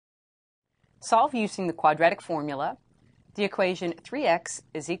Solve using the quadratic formula. The equation 3x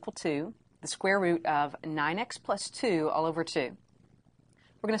is equal to the square root of 9x plus 2 all over 2.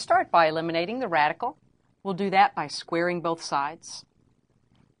 We're going to start by eliminating the radical. We'll do that by squaring both sides.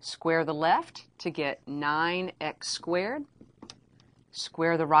 Square the left to get 9x squared.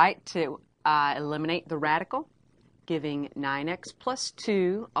 Square the right to eliminate the radical, giving 9x plus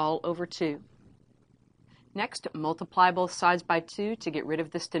 2 all over 2. Next, multiply both sides by 2 to get rid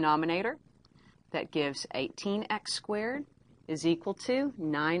of this denominator. That gives 18x squared is equal to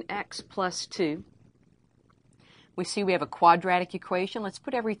 9x plus 2. We see we have a quadratic equation. Let's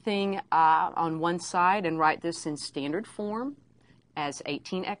put everything on one side and write this in standard form as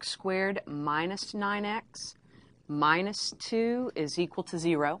 18x squared minus 9x minus 2 is equal to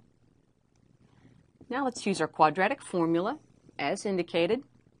 0. Now let's use our quadratic formula as indicated.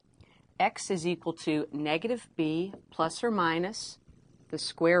 X is equal to negative b plus or minus the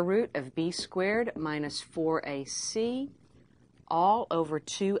square root of b squared minus 4ac all over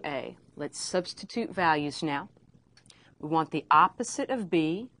 2a. Let's substitute values now. We want the opposite of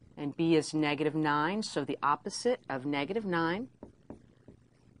b, and b is negative 9, so the opposite of negative 9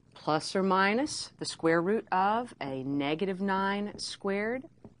 plus or minus the square root of a negative 9 squared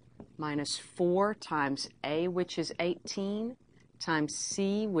minus 4 times a, which is 18, times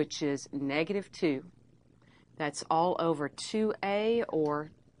c, which is negative 2. That's all over 2a,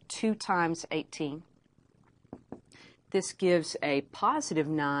 or 2 times 18. This gives a positive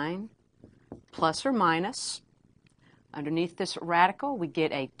 9 plus or minus. Underneath this radical, we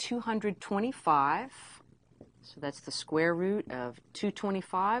get a 225. So that's the square root of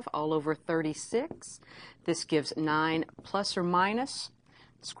 225 all over 36. This gives 9 plus or minus.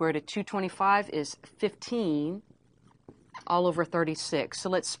 The square root of 225 is 15 all over 36. So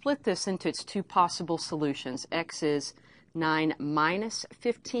let's split this into its two possible solutions. X is 9 minus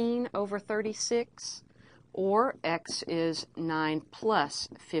 15 over 36, or x is 9 plus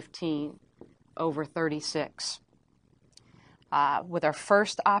 15 over 36. With our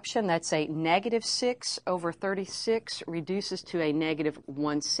first option, that's a negative 6 over 36 reduces to a negative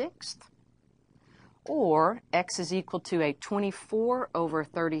 1/6. Or x is equal to a 24 over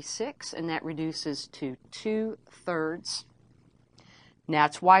 36, and that reduces to 2/3. Now,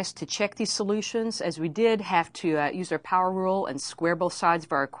 it's wise to check these solutions, as we did have to use our power rule and square both sides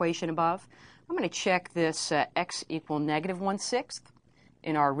of our equation above. I'm going to check this x equal negative 1/6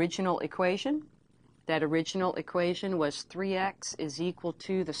 in our original equation. That original equation was 3x is equal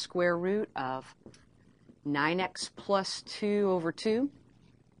to the square root of 9x plus 2 over 2.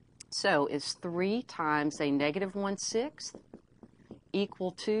 So is 3 times a negative 1/6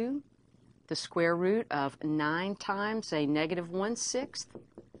 equal to the square root of 9 times a negative 1/6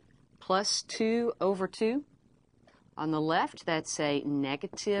 plus 2 over 2. On the left, that's a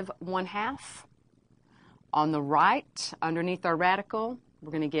negative 1/2. On the right, underneath our radical,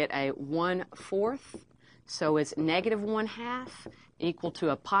 we're going to get a 1/4. So is negative 1/2 equal to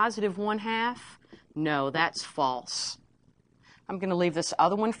a positive 1/2? No, that's false. I'm going to leave this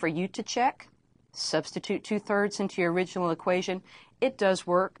other one for you to check. Substitute 2/3 into your original equation. It does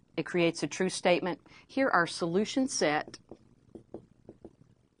work. It creates a true statement. Here our solution set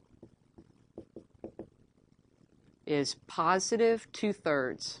is positive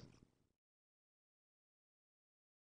 2/3.